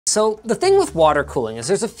So the thing with water cooling is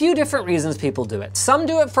there's a few different reasons people do it. Some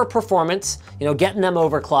do it for performance, getting them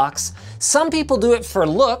overclocks. Some people do it for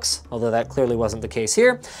looks, although that clearly wasn't the case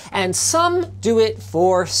here. And some do it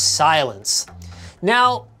for silence.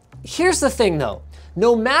 Now, here's the thing though.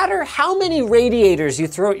 No matter how many radiators you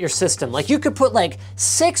throw at your system, like you could put like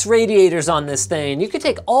 6 radiators on this thing, you could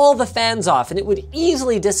take all the fans off and it would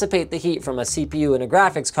easily dissipate the heat from a CPU and a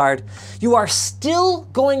graphics card, you are still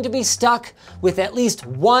going to be stuck with at least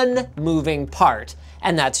one moving part,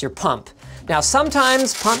 and that's your pump. Now,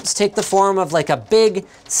 sometimes pumps take the form of like a big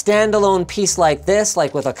standalone piece like this,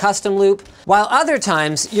 like with a custom loop, while other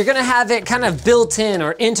times you're gonna have it kind of built in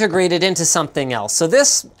or integrated into something else. So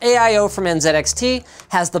this AIO from NZXT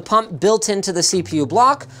has the pump built into the CPU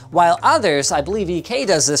block, while others, I believe EK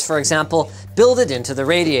does this for example, build it into the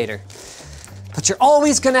radiator. But you're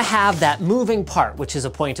always gonna have that moving part, which is a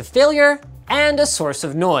point of failure and a source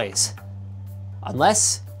of noise.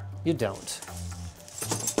 Unless you don't.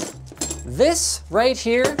 This right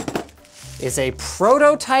here is a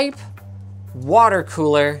prototype water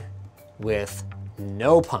cooler with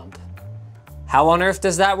no pump. How on earth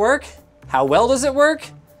does that work? How well does it work?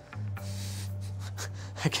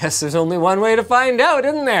 I guess there's only one way to find out,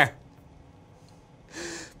 isn't there?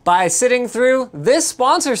 By sitting through this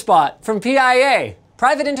sponsor spot from PIA.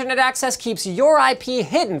 Private internet access keeps your IP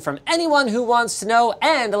hidden from anyone who wants to know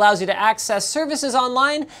and allows you to access services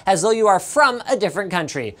online as though you are from a different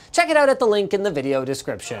country. Check it out at the link in the video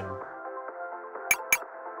description.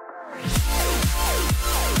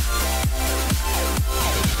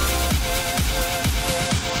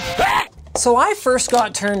 So I first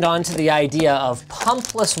got turned on to the idea of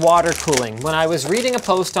pumpless water cooling when I was reading a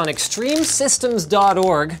post on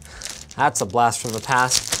extremesystems.org. That's a blast from the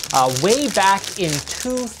past. Way back in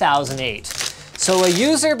 2008. So a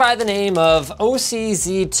user by the name of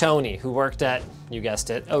OCZ Tony, who worked at, you guessed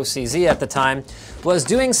it, OCZ at the time, was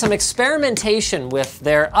doing some experimentation with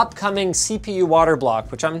their upcoming CPU water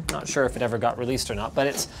block, which I'm not sure if it ever got released or not, but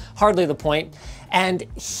it's hardly the point. And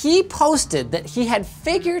he posted that he had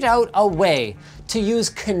figured out a way to use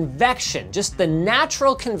convection, just the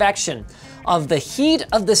natural convection of the heat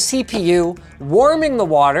of the CPU warming the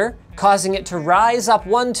water, causing it to rise up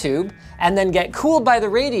one tube, and then get cooled by the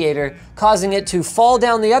radiator, causing it to fall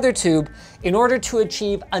down the other tube in order to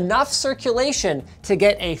achieve enough circulation to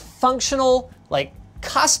get a functional, like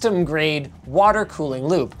custom grade water cooling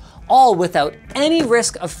loop, all without any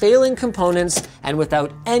risk of failing components and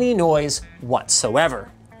without any noise whatsoever.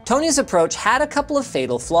 Tony's approach had a couple of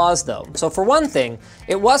fatal flaws though. So for one thing,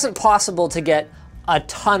 it wasn't possible to get a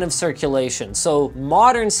ton of circulation. So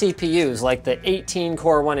modern CPUs, like the 18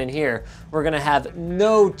 core one in here, were gonna have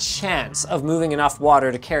no chance of moving enough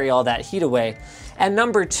water to carry all that heat away. And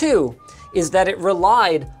number two is that it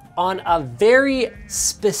relied on a very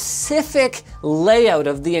specific layout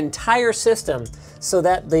of the entire system so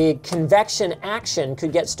that the convection action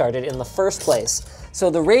could get started in the first place. So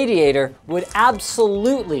the radiator would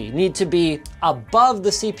absolutely need to be above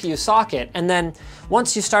the CPU socket. And then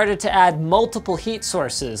once you started to add multiple heat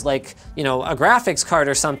sources, like, a graphics card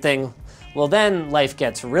or something, well then life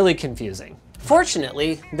gets really confusing.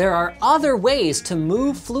 Fortunately, there are other ways to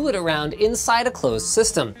move fluid around inside a closed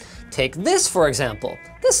system. Take this, for example.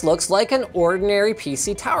 This looks like an ordinary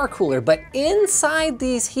PC tower cooler, but inside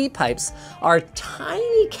these heat pipes are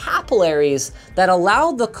tiny capillaries that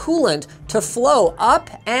allow the coolant to flow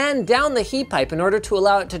up and down the heat pipe in order to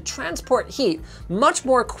allow it to transport heat much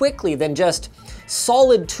more quickly than just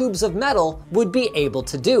solid tubes of metal would be able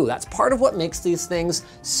to do. That's part of what makes these things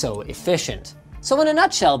so efficient. So in a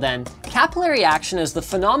nutshell then, capillary action is the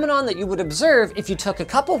phenomenon that you would observe if you took a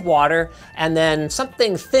cup of water and then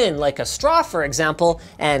something thin like a straw, for example,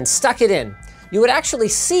 and stuck it in. You would actually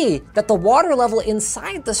see that the water level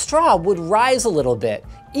inside the straw would rise a little bit,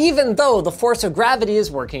 even though the force of gravity is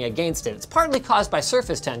working against it. It's partly caused by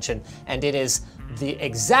surface tension, and it is the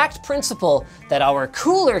exact principle that our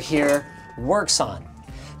cooler here works on.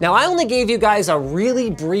 Now, I only gave you guys a really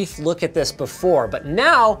brief look at this before, but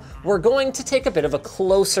now we're going to take a bit of a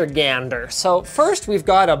closer gander. So first we've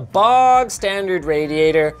got a bog standard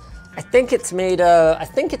radiator. I think it's made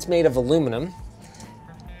of aluminum.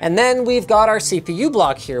 And then we've got our CPU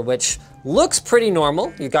block here, which looks pretty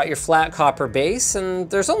normal. You've got your flat copper base, and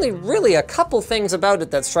there's only really a couple things about it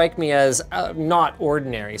that strike me as not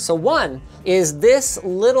ordinary. So one is this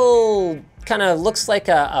little kind of looks like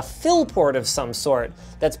a fill port of some sort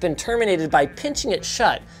that's been terminated by pinching it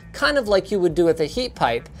shut, kind of like you would do with a heat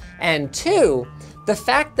pipe. And two, the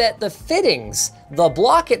fact that the fittings, the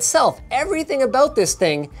block itself, everything about this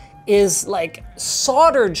thing is like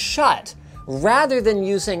soldered shut. rather than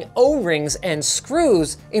using O-rings and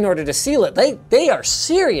screws in order to seal it. They are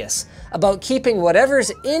serious about keeping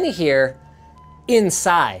whatever's in here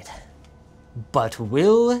inside. But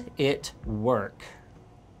will it work?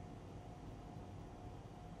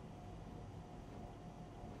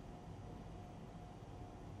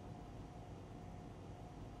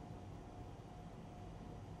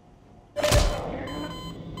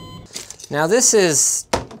 Now this is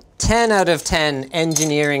 10 out of 10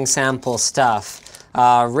 engineering sample stuff.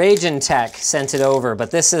 Tech sent it over,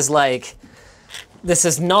 but this is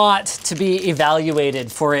not to be evaluated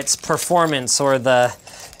for its performance or the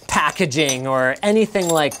packaging or anything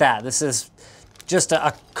like that. This is just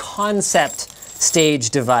a concept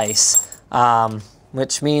stage device,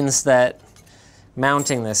 which means that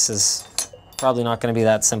mounting this is probably not going to be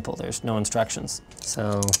that simple. There's no instructions.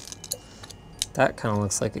 So that kind of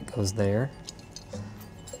looks like it goes there.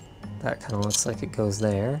 That kind of looks like it goes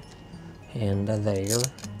there, and there,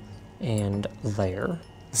 and there.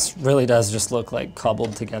 This really does just look like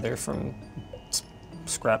cobbled together from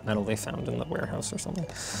scrap metal they found in the warehouse or something.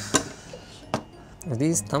 Are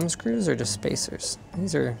these thumb screws or just spacers?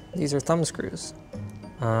 These are thumb screws.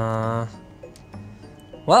 Well,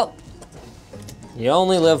 you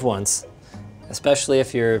only live once, especially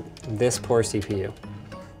if you're this poor CPU.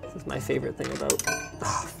 This is my favorite thing about.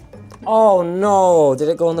 Oh no, did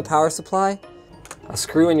it go in the power supply? A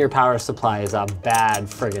screw in your power supply is a bad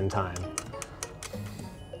friggin' time.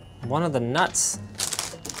 One of the nuts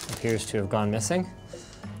appears to have gone missing.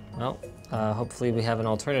 Well, hopefully we have an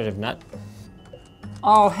alternative nut.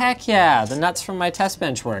 Oh heck yeah, the nuts from my test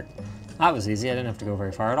bench work. That was easy, I didn't have to go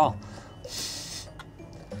very far at all.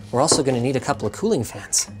 We're also gonna need a couple of cooling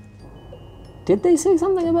fans. Did they say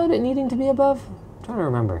something about it needing to be above? I'm trying to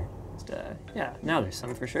remember. Yeah, now there's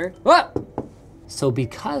some for sure. What? So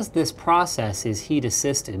because this process is heat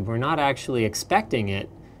assisted, we're not actually expecting it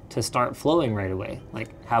to start flowing right away. Like,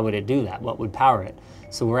 how would it do that? What would power it?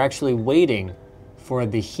 So we're actually waiting for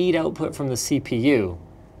the heat output from the CPU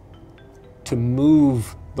to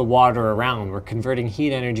move the water around. We're converting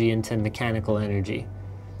heat energy into mechanical energy.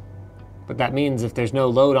 But that means if there's no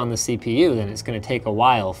load on the CPU, then it's going to take a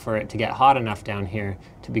while for it to get hot enough down here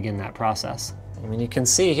to begin that process. I mean, you can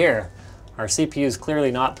see here, our CPU is clearly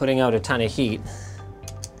not putting out a ton of heat.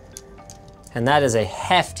 And that is a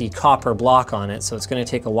hefty copper block on it, so it's going to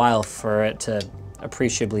take a while for it to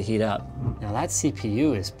appreciably heat up. Now that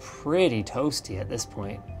CPU is pretty toasty at this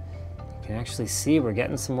point. You can actually see we're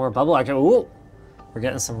getting some more bubble action. Ooh, we're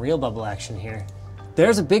getting some real bubble action here.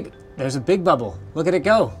 There's a big bubble. Look at it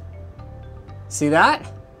go. See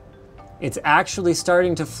that? It's actually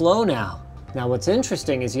starting to flow now. Now what's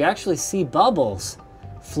interesting is you actually see bubbles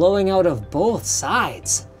flowing out of both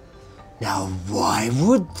sides. Now why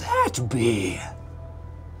would that be?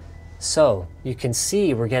 So you can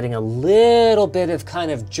see we're getting a little bit of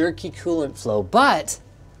kind of jerky coolant flow, but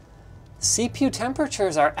CPU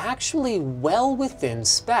temperatures are actually well within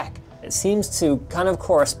spec. It seems to kind of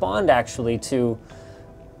correspond actually to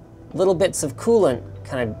little bits of coolant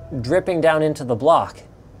kind of dripping down into the block.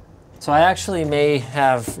 So I actually may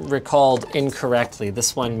have recalled incorrectly.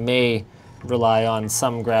 This one may rely on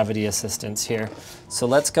some gravity assistance here. So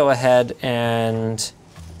let's go ahead and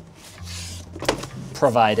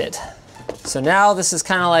provide it. So now this is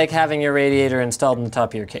kind of like having your radiator installed in the top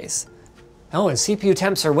of your case. Oh, and CPU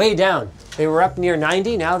temps are way down. They were up near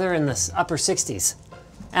 90, now they're in the upper 60s.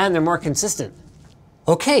 And they're more consistent.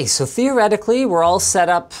 Okay, so theoretically we're all set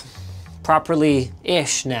up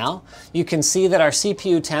properly-ish now. You can see that our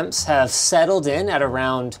CPU temps have settled in at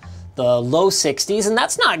around the low 60s, and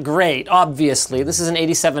that's not great, obviously. This is an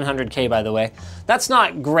 8700K, by the way. That's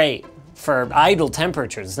not great for idle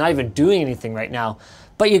temperatures. It's not even doing anything right now.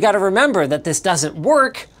 But you gotta remember that this doesn't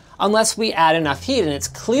work unless we add enough heat, and it's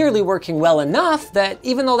clearly working well enough that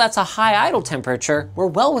even though that's a high idle temperature, we're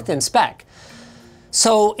well within spec.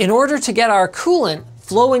 So in order to get our coolant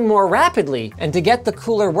flowing more rapidly and to get the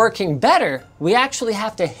cooler working better, we actually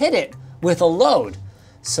have to hit it with a load.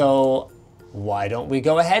 So why don't we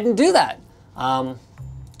go ahead and do that?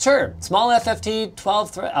 Sure, small FFT,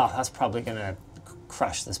 12 thread. Oh, that's probably gonna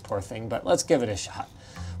crush this poor thing, but let's give it a shot.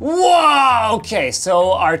 Whoa, okay,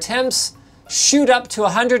 so our temps shoot up to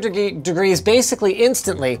 100 degrees basically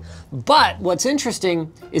instantly, but what's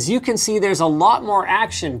interesting is you can see there's a lot more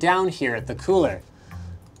action down here at the cooler.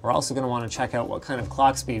 We're also gonna wanna check out what kind of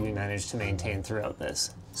clock speed we managed to maintain throughout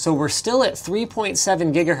this. So we're still at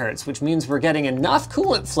 3.7 gigahertz, which means we're getting enough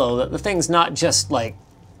coolant flow that the thing's not just like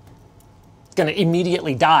gonna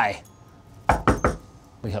immediately die.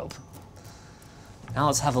 We hope. Now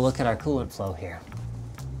let's have a look at our coolant flow here.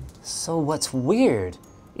 So what's weird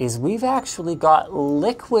is we've actually got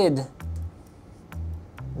liquid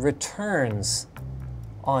returns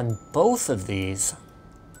on both of these,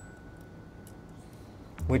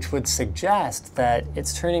 which would suggest that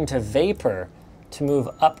it's turning to vapor to move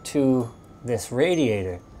up to this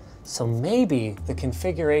radiator. So maybe the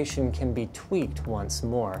configuration can be tweaked once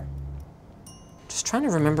more. Just trying to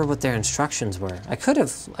remember what their instructions were. I could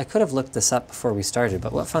have looked this up before we started,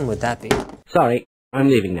 but what fun would that be? Sorry, I'm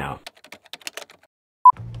leaving now.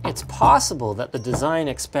 It's possible that the design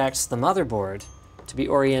expects the motherboard to be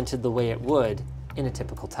oriented the way it would in a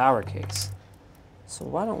typical tower case. So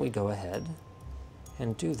why don't we go ahead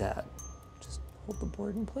and do that? Just hold the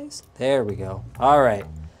board in place. There we go. All right,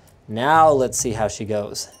 now let's see how she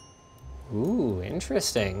goes. Ooh,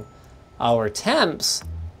 interesting. Our temps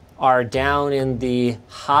are down in the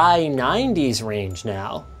high 90s range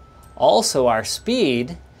now. Also, our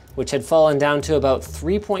speed, which had fallen down to about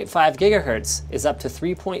 3.5 gigahertz, is up to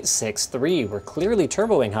 3.63. We're clearly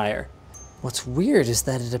turboing higher. What's weird is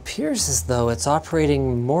that it appears as though it's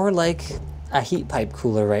operating more like a heat pipe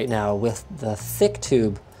cooler right now, with the thick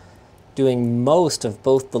tube doing most of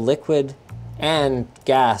both the liquid and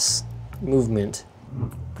gas movement.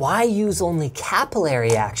 Why use only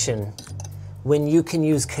capillary action when you can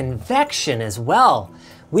use convection as well?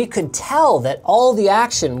 We could tell that all the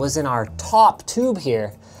action was in our top tube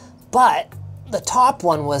here, but the top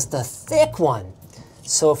one was the thick one.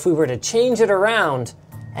 So if we were to change it around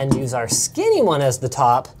and use our skinny one as the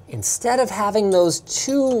top, instead of having those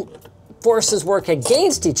two forces work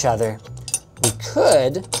against each other, we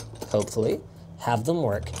could, hopefully, have them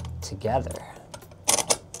work together.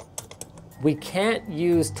 We can't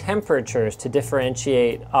use temperatures to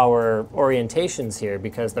differentiate our orientations here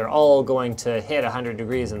because they're all going to hit 100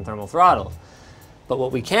 degrees in thermal throttle. But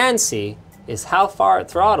what we can see is how far it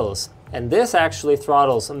throttles, and this actually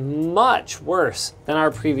throttles much worse than our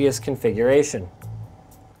previous configuration.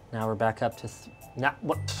 Now we're back up to, now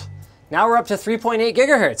we're up to 3.8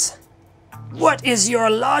 gigahertz. What is your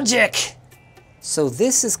logic? So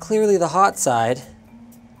this is clearly the hot side,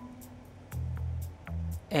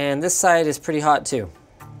 and this side is pretty hot too.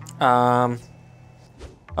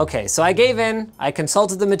 Okay, so I gave in. I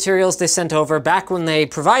consulted the materials they sent over back when they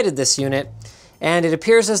provided this unit, and it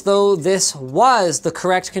appears as though this was the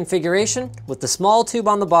correct configuration with the small tube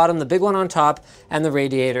on the bottom, the big one on top, and the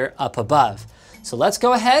radiator up above. So let's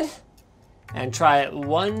go ahead and try it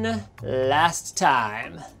one last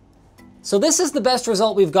time. So this is the best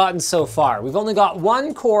result we've gotten so far. We've only got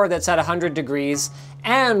one core that's at 100 degrees,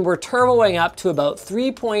 and we're turboing up to about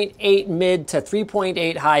 3.8 mid to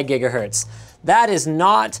 3.8 high gigahertz. That is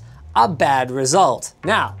not a bad result.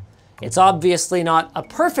 Now, it's obviously not a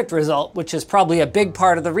perfect result, which is probably a big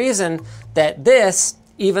part of the reason that this,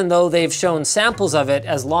 even though they've shown samples of it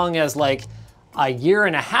as long as like a year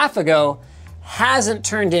and a half ago, hasn't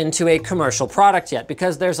turned into a commercial product yet,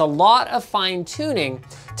 because there's a lot of fine tuning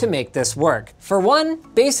to make this work. For one,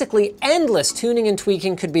 basically endless tuning and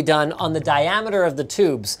tweaking could be done on the diameter of the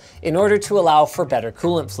tubes in order to allow for better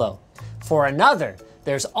coolant flow. For another,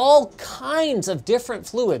 there's all kinds of different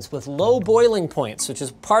fluids with low boiling points, which is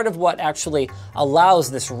part of what actually allows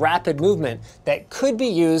this rapid movement that could be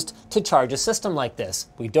used to charge a system like this.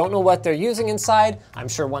 We don't know what they're using inside. I'm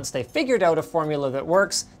sure once they figured out a formula that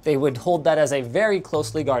works, they would hold that as a very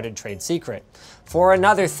closely guarded trade secret. For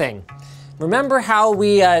another thing, remember how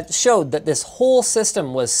we showed that this whole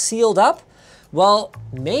system was sealed up? Well,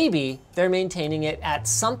 maybe they're maintaining it at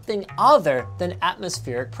something other than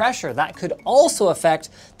atmospheric pressure. That could also affect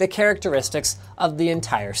the characteristics of the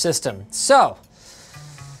entire system. So,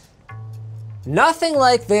 nothing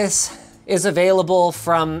like this is available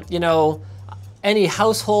from, any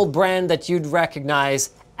household brand that you'd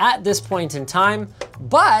recognize at this point in time,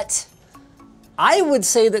 but I would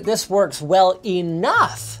say that this works well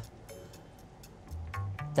enough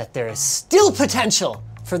that there is still potential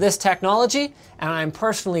for this technology, and I'm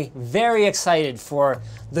personally very excited for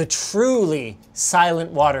the truly silent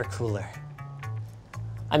water cooler.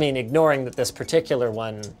 I mean, ignoring that this particular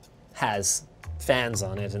one has fans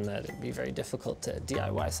on it and that it'd be very difficult to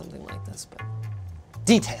DIY something like this, but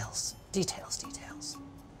details, details, details.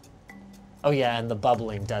 Oh yeah, and the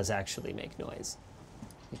bubbling does actually make noise.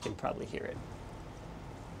 You can probably hear it.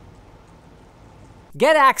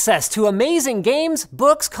 Get access to amazing games,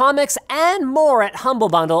 books, comics, and more at Humble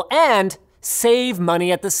Bundle, and save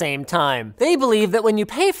money at the same time. They believe that when you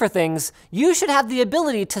pay for things, you should have the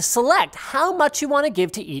ability to select how much you want to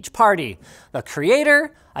give to each party, the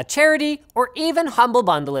creator, a charity, or even Humble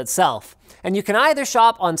Bundle itself. And you can either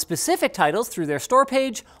shop on specific titles through their store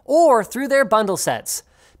page or through their bundle sets.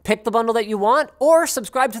 Pick the bundle that you want or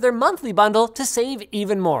subscribe to their monthly bundle to save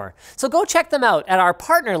even more. So go check them out at our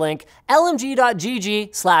partner link,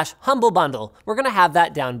 lmg.gg/humblebundle. We're gonna have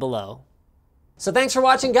that down below. So thanks for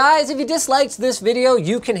watching, guys. If you disliked this video,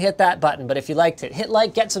 you can hit that button. But if you liked it, hit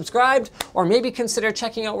like, get subscribed, or maybe consider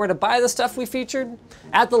checking out where to buy the stuff we featured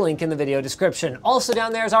at the link in the video description. Also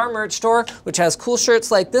down there is our merch store, which has cool shirts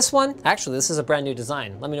like this one. Actually, this is a brand new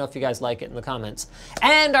design. Let me know if you guys like it in the comments.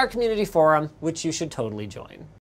 And our community forum, which you should totally join.